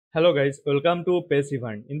Hello guys, welcome to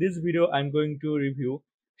Passivern. In this video, I'm going to review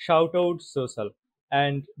Shoutout Social.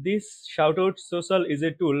 And this Shoutout Social is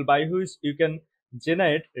a tool by which you can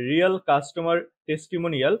generate real customer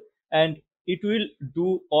testimonial, and it will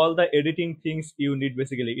do all the editing things you need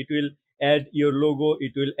basically. It will add your logo,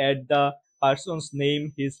 it will add the person's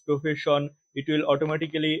name, his profession, it will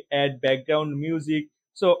automatically add background music.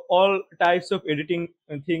 So all types of editing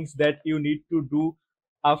things that you need to do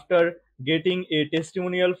after getting a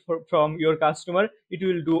testimonial from your customer, it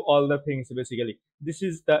will do all the things basically. This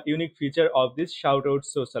is the unique feature of this Shoutout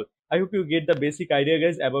Social. I hope you get the basic idea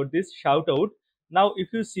guys about this Shoutout. Now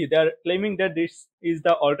if you see, they are claiming that this is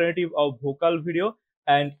the alternative of vocal video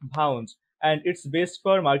and Vouch, and it's best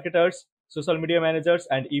for marketers, social media managers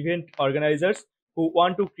and event organizers who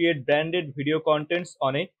want to create branded video contents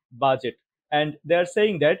on a budget. And they are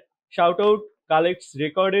saying that Shoutout collects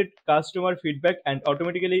recorded customer feedback and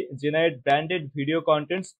automatically generate branded video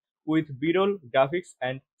contents with B-roll, graphics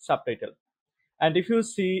and subtitle. And if you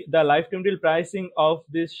see the lifetime deal pricing of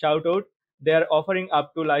this Shoutout, they are offering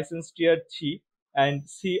up to license tier 3, and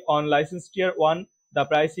see on license tier 1 the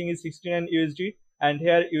pricing is 69 USD, and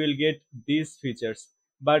here you will get these features.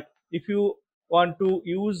 But if you want to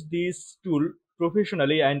use this tool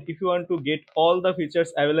professionally and if you want to get all the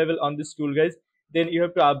features available on this tool guys, then you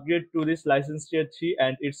have to upgrade to this license tier 3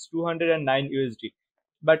 and it's 209 USD.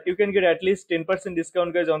 But you can get at least 10%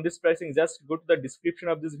 discount guys on this pricing. Just go to the description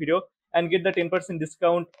of this video and get the 10%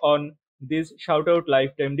 discount on this Shoutout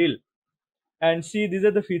lifetime deal. And see, these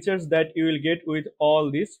are the features that you will get with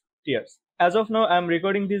all these tiers. As of now, I'm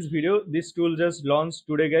recording this video. This tool just launched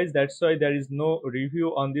today guys, that's why there is no review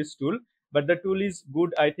on this tool, but the tool is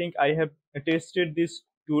good. I think I have tested this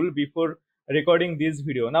tool before recording this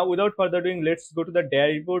video. Now without further ado, let's go to the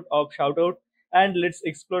dashboard of Shoutout and let's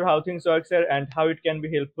explore how things work here and how it can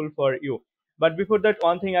be helpful for you. But before that,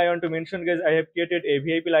 one thing I want to mention guys, I have created a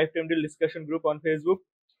VIP lifetime deal discussion group on Facebook.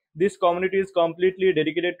 This community is completely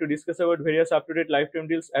dedicated to discuss about various up-to-date lifetime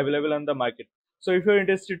deals available on the market. So if you're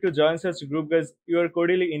interested to join such group guys, you are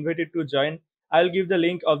cordially invited to join. I'll give the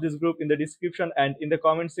link of this group in the description and in the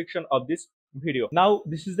comment section of this video. Now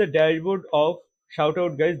this is the dashboard of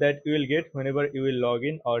Shoutout guys that you will get whenever you will log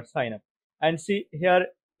in or sign up. And see here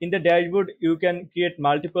in the dashboard you can create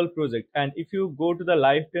multiple projects, and if you go to the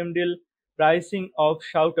lifetime deal pricing of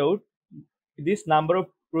Shoutout, this number of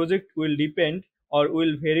project will depend or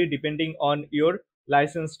will vary depending on your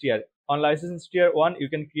license tier. On license tier 1 you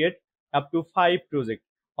can create up to 5 projects.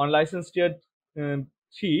 On license tier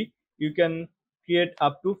 3 you can create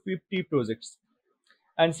up to 50 projects.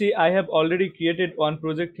 And see, I have already created one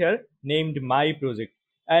project here named my project,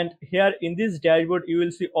 and here in this dashboard you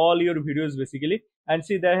will see all your videos basically. And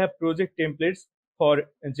see, they have project templates for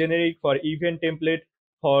generic, for event template,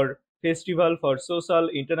 for festival, for social,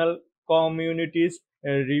 internal communities,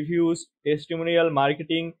 reviews, testimonial,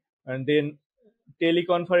 marketing, and then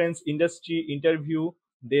teleconference, industry, interview,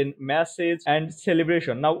 then message and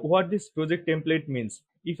celebration. Now what this project template means,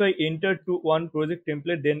 if I enter to one project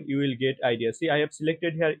template, then you will get idea. See, I have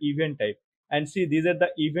selected here event type, and see, these are the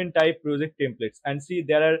event type project templates. And see,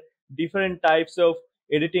 there are different types of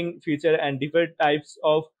editing feature and different types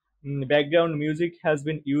of background music has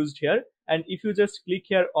been used here. And if you just click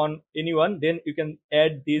here on anyone, then you can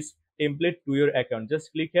add this template to your account.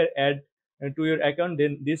 Just click here, add to your account,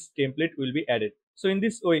 then this template will be added. So in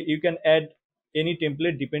this way you can add any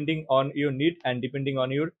template depending on your need and depending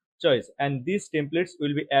on your choice, and these templates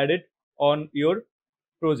will be added on your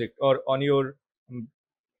project or on your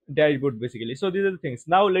dashboard basically. So these are the things.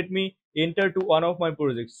 Now let me enter to one of my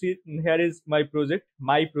projects. See, here is my project,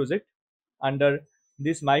 my project. Under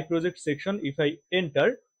this my project section, if I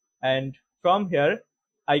enter, and from here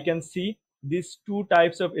I can see these two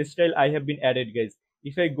types of style I have been added guys.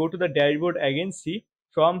 If I go to the dashboard again, see,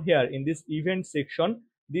 from here in this event section,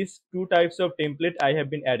 these two types of template I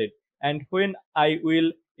have been added. And when I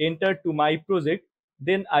will enter to my project,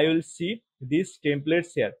 then I will see these templates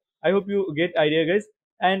here. I hope you get idea guys.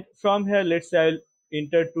 And from here, let's say I'll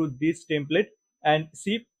enter to this template, and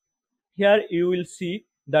see, here you will see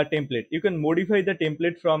the template. You can modify the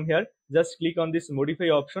template from here. Just click on this modify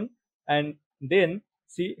option, and then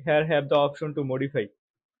see, here have the option to modify.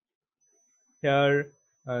 Here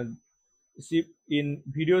see, in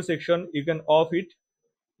video section you can off it,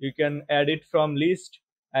 you can add it from list,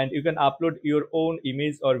 and you can upload your own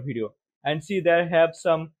image or video. And see, there have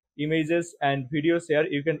some images and videos here.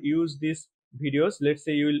 You can use these videos. Let's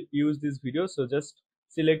say you will use this video, so just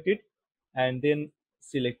select it and then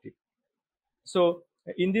select it. So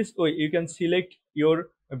in this way you can select your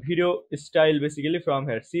video style basically from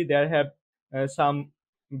here. See, there have some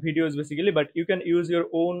videos basically, but you can use your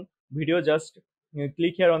own video. Just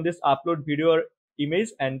click here on this upload video or image,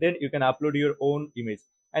 and then you can upload your own image.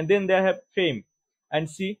 And then they have frame, and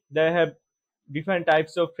see they have different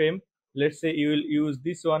types of frame. Let's say you will use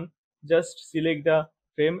this one. Just select the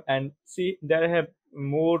frame and see they have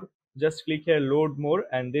more. Just click here load more,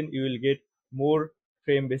 and then you will get more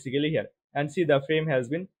frame basically here. And see the frame has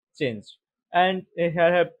been changed. And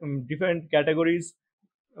here have different categories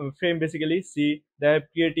frame basically. See they have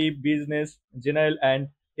creative, business, general, and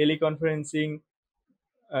teleconferencing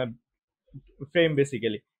uh, frame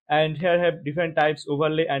basically. And here have different types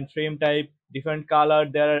overlay and frame type, different color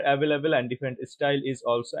they are available, and different style is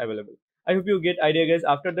also available. I hope you get idea guys.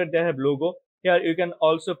 After that they have logo. Here you can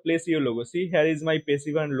also place your logo. See here is my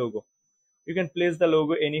Passivern logo. You can place the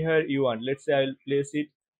logo anywhere you want. Let's say I'll place it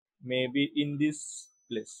maybe in this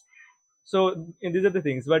place. So these are the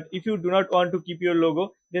things. But if you do not want to keep your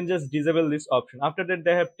logo, then just disable this option. After that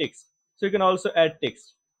they have text. So you can also add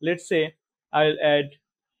text. Let's say I'll add,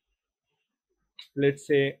 let's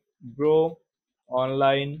say, grow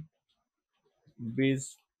online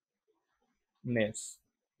business.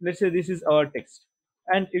 Let's say this is our text,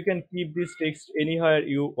 and you can keep this text anywhere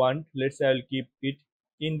you want. Let's say I'll keep it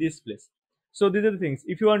in this place. So these are the things.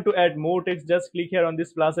 If you want to add more text, just click here on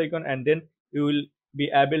this plus icon, and then you will be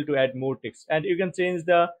able to add more text. And you can change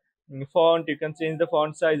the font, you can change the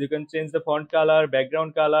font size, you can change the font color,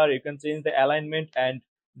 background color, you can change the alignment, and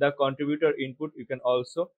the contributor input you can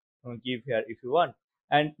also give here if you want.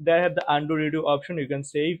 And they have the undo redo option. You can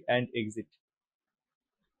save and exit.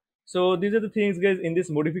 So these are the things guys. In this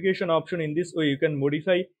modification option, in this way you can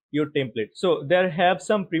modify your template. So there have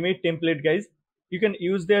some pre-made template guys. You can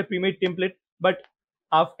use their pre-made template, but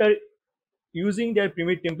after using their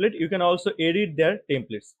pre-made template you can also edit their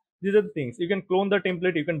templates. These are the things. You can clone the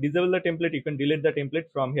template, you can disable the template, you can delete the template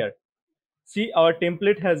from here. See our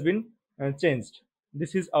template has been changed.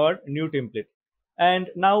 This is our new template. And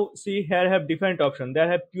now see here have different options. There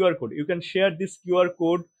have QR code. You can share this QR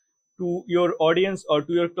code to your audience or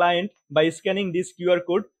to your client. By scanning this QR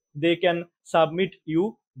code they can submit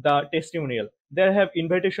you the testimonial. There have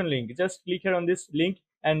invitation link. Just click here on this link,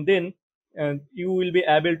 and then you will be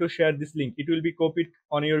able to share this link. It will be copied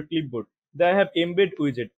on your clipboard. They have embed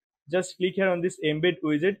widget. Just click here on this embed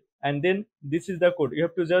widget, and then this is the code. You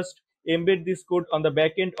have to just embed this code on the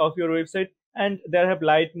back end of your website. And there have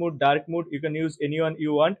light mode, dark mode. You can use anyone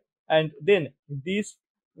you want. And then this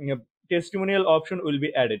testimonial option will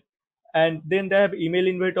be added. And then they have email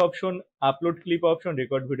invite option, upload clip option,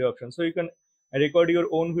 record video option. So you can record your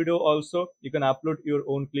own video also. You can upload your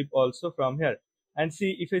own clip also from here. And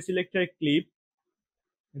see if I select a clip,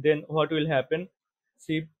 then what will happen?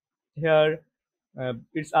 See here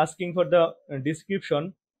it's asking for the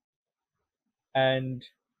description, and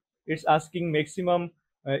it's asking maximum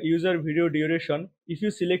user video duration. If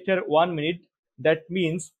you select here 1 minute, that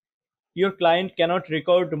means your client cannot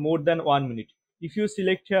record more than 1 minute. If you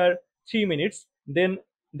select here 3 minutes, then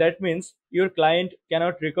that means your client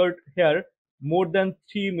cannot record here more than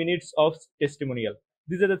 3 minutes of testimonial.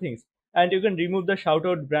 These are the things. And you can remove the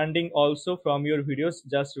shoutout branding also from your videos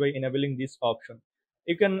just by enabling this option.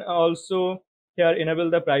 You can also here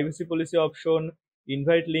enable the privacy policy option,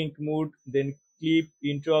 invite link mode, then clip,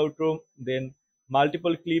 intro, outro, then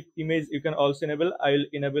multiple clip image you can also enable. I will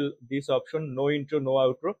enable this option, no intro, no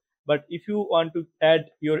outro. But if you want to add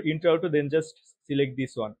your intro outro, then just select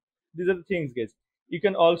this one. These are the things guys. You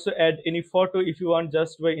can also add any photo if you want,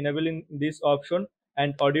 just by enabling this option.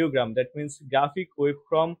 And audiogram, that means graphic wave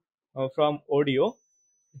from audio.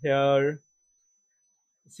 Here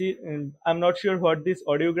see, I'm not sure what this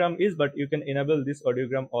audiogram is, but you can enable this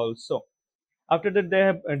audiogram also. After that they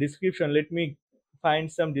have a description. Let me find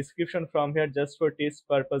some description from here just for test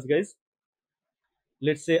purpose guys.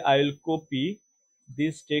 Let's say I will copy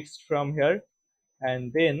this text from here,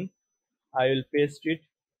 and then I will paste it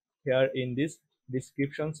here in this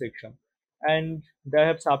description section. And they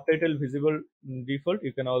have subtitle visible default.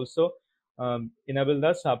 You can also enable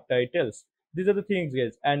the subtitles. These are the things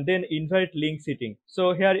guys. And then invite link setting.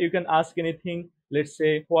 So here you can ask anything. Let's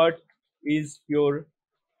say what is your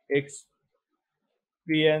experience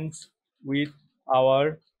with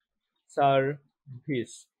our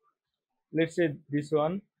service. Let's say this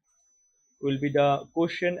one will be the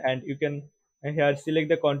question, and you can here select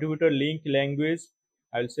the contributor link language.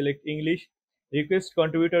 I'll select English. Request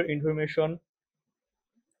contributor information.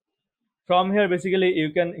 From here basically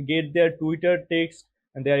you can get their Twitter text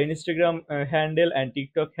and their Instagram handle and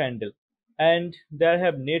TikTok handle. And they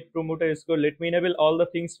have net promoter score. Let me enable all the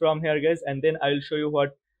things from here guys, and then I will show you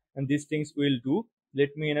what and these things will do.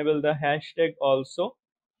 Let me enable the hashtag also.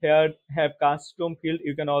 here have custom field,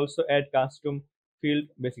 you can also add custom field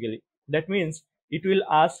basically. That means it will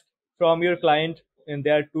ask from your client in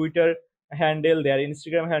their Twitter handle, their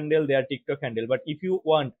Instagram handle, their TikTok handle. But if you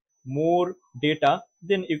want more data,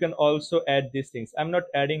 then you can also add these things. I'm not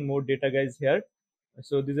adding more data guys here.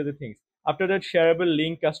 So these are the things. After that, shareable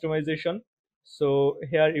link customization. So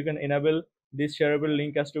here you can enable this shareable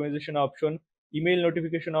link customization option. Email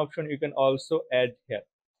notification option you can also add here.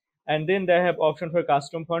 And then they have option for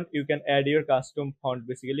custom font. You can add your custom font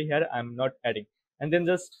basically. Here I'm not adding. And then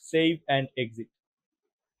just save and exit.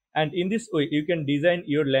 And in this way you can design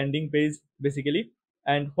your landing page basically.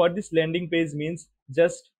 And what this landing page means,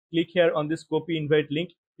 just click here on this copy invite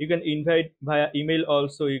link. You can invite via email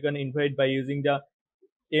also, you can invite by using the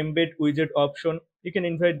embed widget option, you can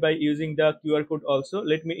invite by using the QR code also.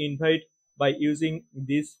 Let me invite by using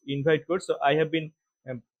this invite code. So I have been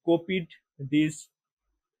copied this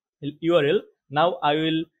URL. Now I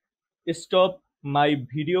will stop my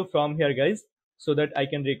video from here guys, so that I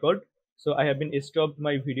can record. So I have been stopped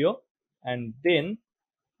my video, and then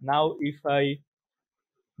now if I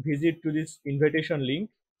visit to this invitation link,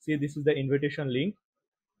 see this is the invitation link.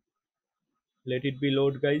 Let it be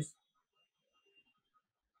load guys.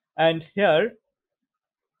 And here,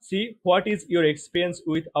 see what is your experience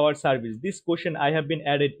with our service. This question I have been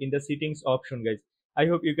added in the settings option guys. I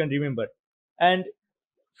hope you can remember. And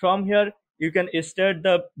from here you can start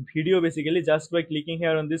the video basically just by clicking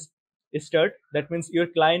here on this start. That means your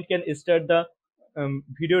client can start the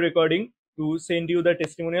video recording to send you the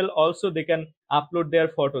testimonial. Also they can upload their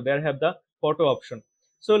photo, they have the photo option.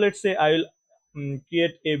 So let's say I will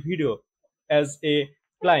create a video as a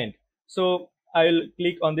client. So I will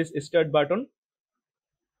click on this start button,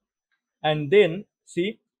 and then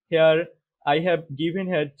see here I have given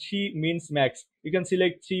here 3 means max. You can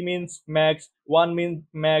select 3 means max, 1 means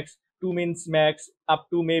max, 2 means max, up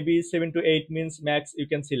to maybe 7 to 8 means max you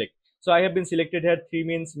can select. So I have been selected here 3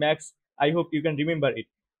 means max. I hope you can remember it.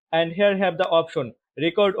 And here have the option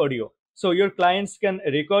record audio. So your clients can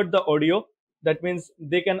record the audio. That means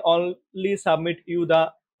they can only submit you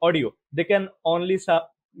the audio. They can only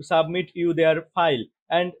submit you their file,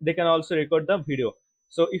 and they can also record the video.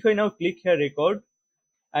 So if I now click here record,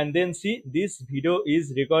 and then see this video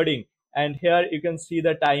is recording, and here you can see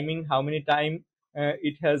the timing, how many time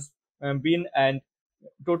it has been, and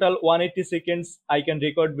total 180 seconds I can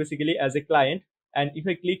record basically as a client. And if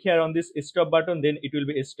I click here on this stop button, then it will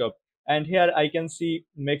be stopped. And here I can see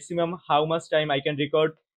maximum how much time I can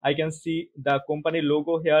record. I can see the company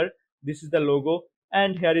logo here. This is the logo,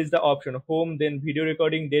 and here is the option home, then video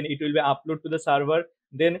recording, then it will be upload to the server.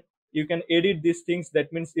 Then you can edit these things.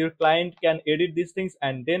 That means your client can edit these things,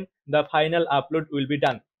 and then the final upload will be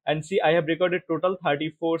done. And see I have recorded total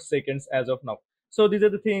 34 seconds as of now. So these are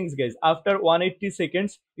the things guys. After 180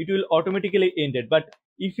 seconds it will automatically end it. But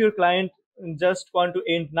if your client just want to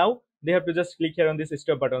end now, they have to just click here on this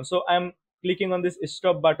stop button. So I'm clicking on this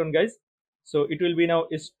stop button guys. So it will be now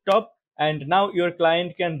stop, and now your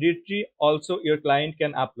client can retrieve, also your client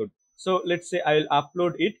can upload. So let's say I will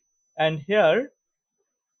upload it, and here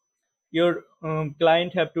your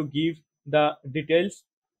client have to give the details.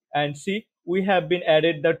 And see we have been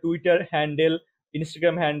added the Twitter handle,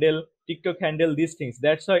 Instagram handle, TikTok handle, these things.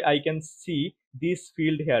 That's why I can see this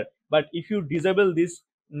field here. But if you disable these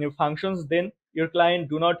functions, then your client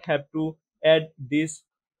do not have to add these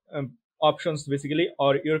options basically,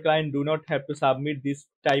 or your client do not have to submit this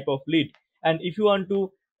type of lead. And if you want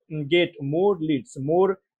to get more leads,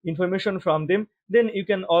 more information from them, then you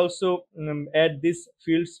can also add these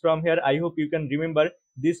fields from here. I hope you can remember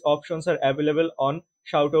these options are available on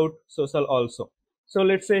Shoutout Social also. So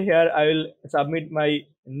let's say here I will submit my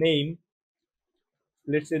name.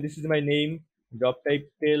 Let's say this is my name, job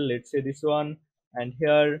title, let's say this one. And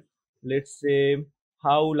here let's say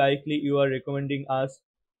how likely you are recommending us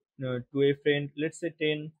to a friend, let's say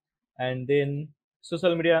 10. And then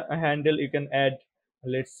social media handle you can add,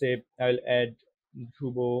 let's say I'll add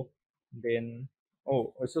Dhurbo. Then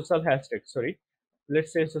social hashtag, sorry,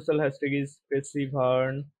 let's say social hashtag is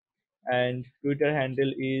Passivern, and Twitter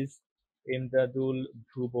handle is Imdadul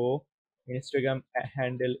Dhurbo, Instagram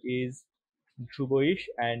handle is Dhurboish,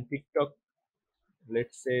 and TikTok,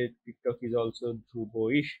 let's say TikTok is also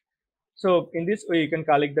Dhurboish. So in this way you can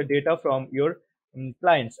collect the data from your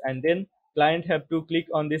clients, and then client have to click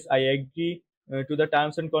on this I agree to the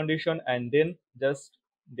terms and condition, and then just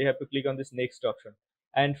they have to click on this next option.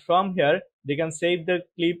 And from here they can save the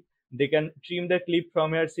clip, they can trim the clip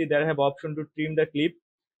from here. See they have option to trim the clip,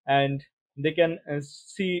 and they can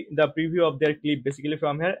see the preview of their clip basically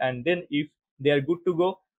from here. And then if they are good to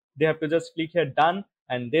go, they have to just click here done,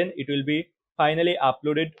 and then it will be finally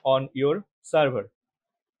uploaded on your server.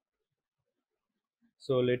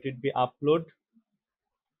 So let it be upload.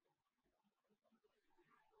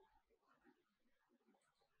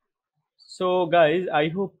 So guys, I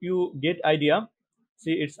hope you get idea.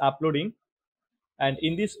 See, it's uploading, and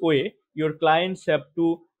in this way your clients have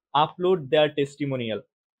to upload their testimonial.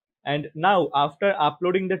 And now after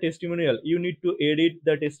uploading the testimonial, you need to edit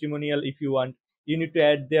the testimonial. If you want, you need to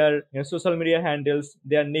add their social media handles,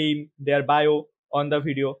 their name, their bio on the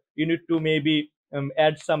video. You need to maybe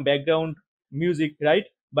add some background music, right?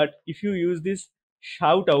 But if you use this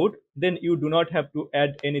shout out, then you do not have to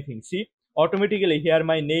add anything. See, automatically here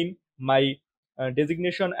my name, my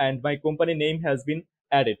designation and my company name has been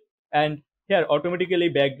added, and here automatically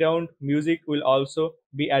background music will also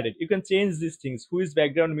be added. You can change these things, who is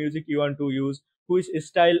background music you want to use, who is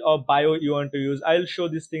style of bio you want to use. I'll show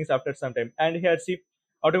these things after some time. And here see,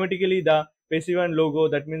 automatically the Passivern logo,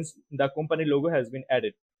 that means the company logo, has been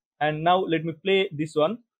added. And now let me play this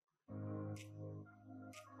one.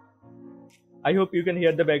 I hope you can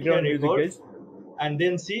hear the background music, guys. And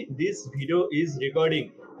then see, this video is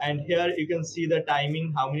recording, and here you can see the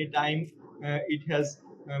timing, how many time it has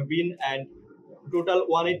been, and total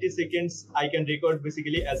 180 seconds I can record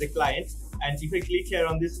basically as a client. And if I click here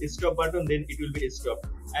on this stop button, then it will be stopped.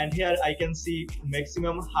 And here I can see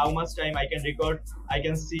maximum how much time I can record. I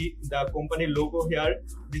can see the company logo here.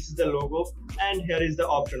 This is the logo, and here is the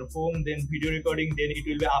option home, then video recording, then it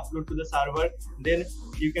will be upload to the server. Then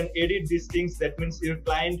you can edit these things. That means your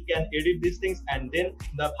client can edit these things, and then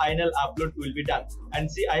the final upload will be done. And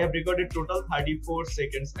see, I have recorded total 34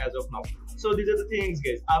 seconds as of now. So these are the things,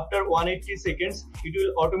 guys. After 180 seconds, it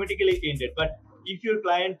will automatically end it. But if your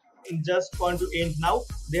client just want to end now,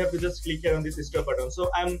 they have to just click here on this stop button. So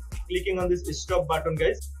I'm clicking on this stop button,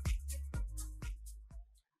 guys.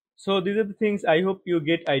 So these are the things. I hope you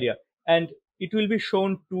get idea, and it will be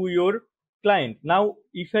shown to your client. Now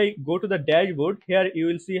if I go to the dashboard, here you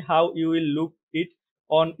will see how you will look it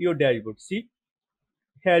on your dashboard. See,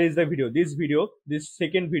 here is the video, this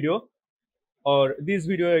second video, or this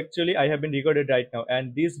video actually I have been recorded right now,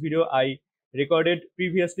 and this video I recorded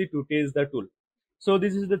previously to test the tool. So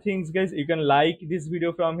this is the things, guys. You can like this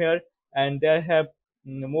video from here, and there have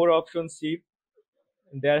more options. See,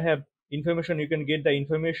 there have information. You can get the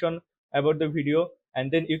information about the video,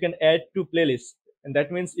 and then you can add to playlist, and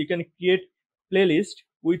that means you can create playlist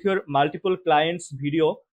with your multiple clients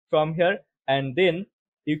video from here, and then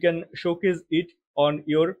you can showcase it on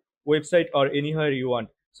your website or anywhere you want.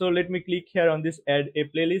 So let me click here on this add a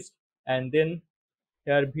playlist, and then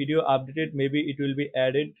here video updated, maybe it will be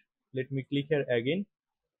added. Let me click here again.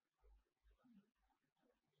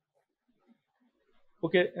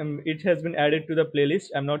 Okay, it has been added to the playlist.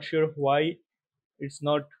 I'm not sure why it's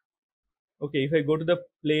not. Okay, if I go to the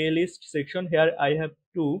playlist section, here I have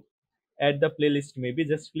to add the playlist. Maybe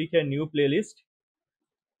just click a new playlist.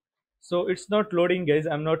 So it's not loading, guys.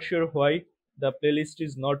 I'm not sure why the playlist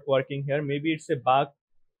is not working here. Maybe it's a bug.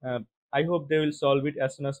 I hope they will solve it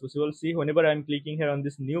as soon as possible. See, whenever I'm clicking here on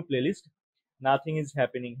this new playlist, nothing is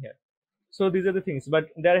happening here. So these are the things, but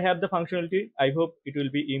they have the functionality. I hope it will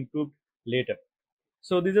be improved later.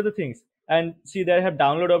 So these are the things. And see, there have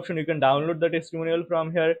download option. You can download the testimonial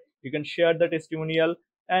from here. You can share the testimonial,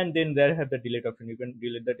 and then there have the delete option. You can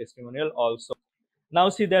delete the testimonial also. Now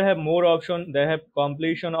see, they have more option. They have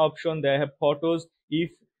completion option. They have photos.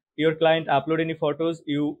 If your client upload any photos,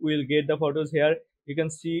 you will get the photos here. You can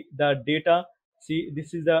see the data. See,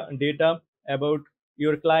 this is the data about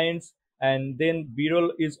your clients, and then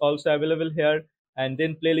b-roll is also available here. And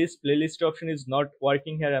then playlist option is not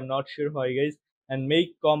working here. I'm not sure why, guys. And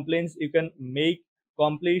make complaints, you can make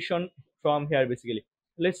completion from here basically.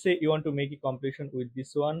 Let's say you want to make a completion with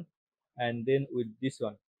this one, and then with this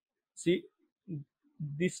one. See,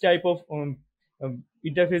 this type of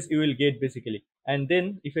interface you will get basically. And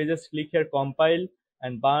then if I just click here compile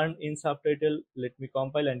and burn in subtitle, let me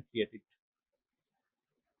compile and create it,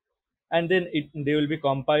 and then they will be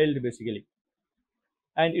compiled basically,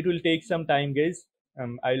 and it will take some time, guys.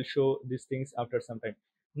 I'll show these things after some time.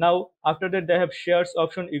 Now after that, they have shares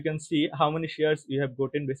option. You can see how many shares you have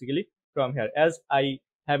gotten basically from here. As I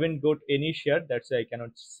haven't got any share, that's why I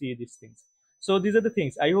cannot see these things. So these are the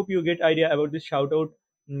things. I hope you get idea about this Shoutout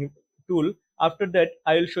tool. After that,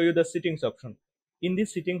 I will show you the settings option. In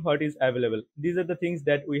this setting, what is available, these are the things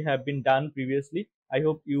that we have been done previously. I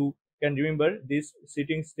hope you can remember these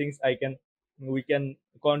settings things. We can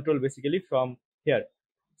control basically from here.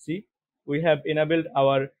 See, we have enabled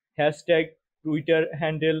our hashtag, Twitter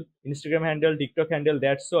handle, Instagram handle, TikTok handle.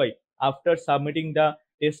 That's why after submitting the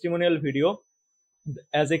testimonial video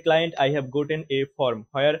as a client, I have gotten a form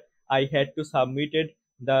where I had to submitted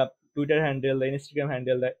the Twitter handle, the Instagram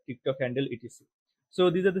handle, the TikTok handle, etc. So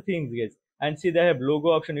these are the things, guys. And see, they have logo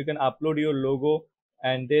option. You can upload your logo,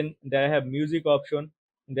 and then they have music option.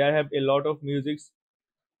 They have a lot of musics.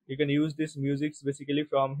 You can use this musics basically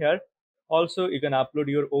from here. Also, you can upload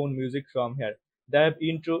your own music from here. They have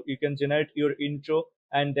intro. You can generate your intro,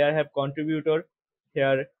 and they have contributor.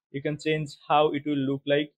 Here you can change how it will look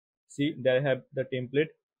like. See, they have the template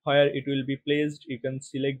where it will be placed. You can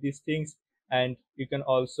select these things, and you can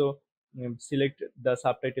also select the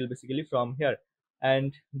subtitle basically from here.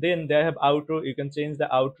 And then they have outro. You can change the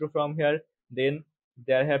outro from here. Then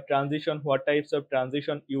they have transition, what types of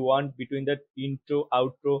transition you want between that intro,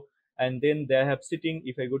 outro. And then they have setting.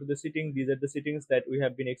 If I go to the setting, these are the settings that we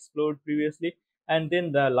have been explored previously. And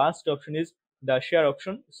then the last option is the share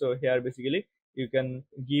option. So here basically you can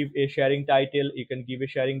give a sharing title, you can give a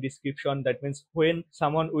sharing description. That means when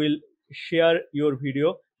someone will share your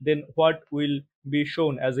video, then what will be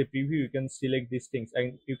shown as a preview. You can select these things,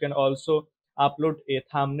 and you can also upload a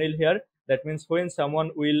thumbnail here. That means when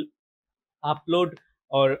someone will upload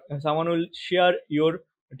or someone will share your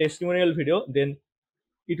testimonial video, then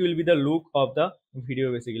it will be the look of the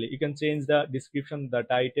video basically. You can change the description, the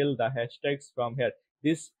title, the hashtags from here.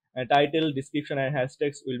 This title, description and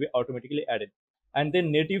hashtags will be automatically added. And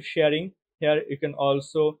then native sharing, here you can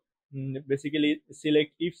also basically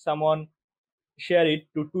select if someone share it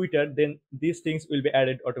to Twitter, then these things will be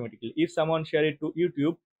added automatically. If someone share it to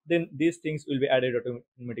YouTube, then these things will be added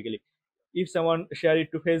automatically. If someone share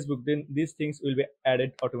it to Facebook, then these things will be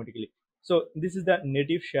added automatically. So this is the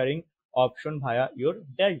native sharing option via your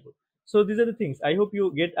dashboard. So these are the things. I hope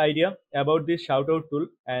you get idea about this Shoutout tool,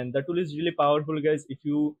 and the tool is really powerful, guys. If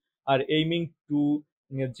you are aiming to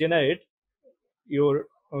generate your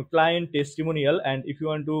client testimonial, and if you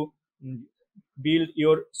want to mm, build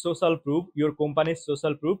your social proof, your company's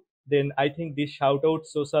social proof, then I think this Shoutout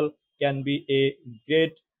social can be a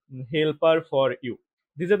great helper for you.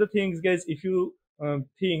 These are the things, guys. If you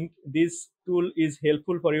think this tool is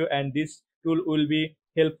helpful for you, and this tool will be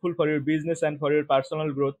helpful for your business and for your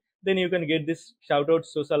personal growth, then you can get this Shoutout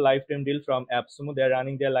social lifetime deal from appsumo. They are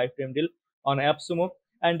running their lifetime deal on appsumo,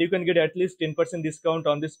 and you can get at least 10% discount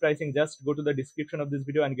on this pricing. Just go to the description of this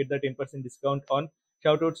video and get the 10% discount on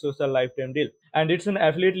Shoutout social lifetime deal. And it's an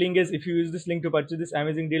affiliate link, is if you use this link to purchase this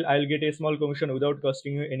amazing deal, I'll get a small commission without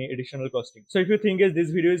costing you any additional costing. So if you think this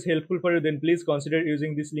video is helpful for you, then please consider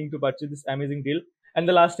using this link to purchase this amazing deal. And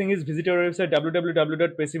the last thing is, visit our website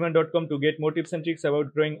www.passivern.com to get more tips and tricks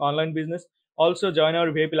about growing online business. Also join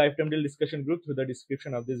our VIP lifetime deal discussion group through the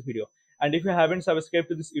description of this video. And if you haven't subscribed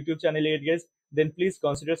to this YouTube channel yet, guys, then please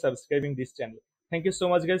consider subscribing this channel. Thank you so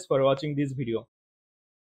much, guys, for watching this video.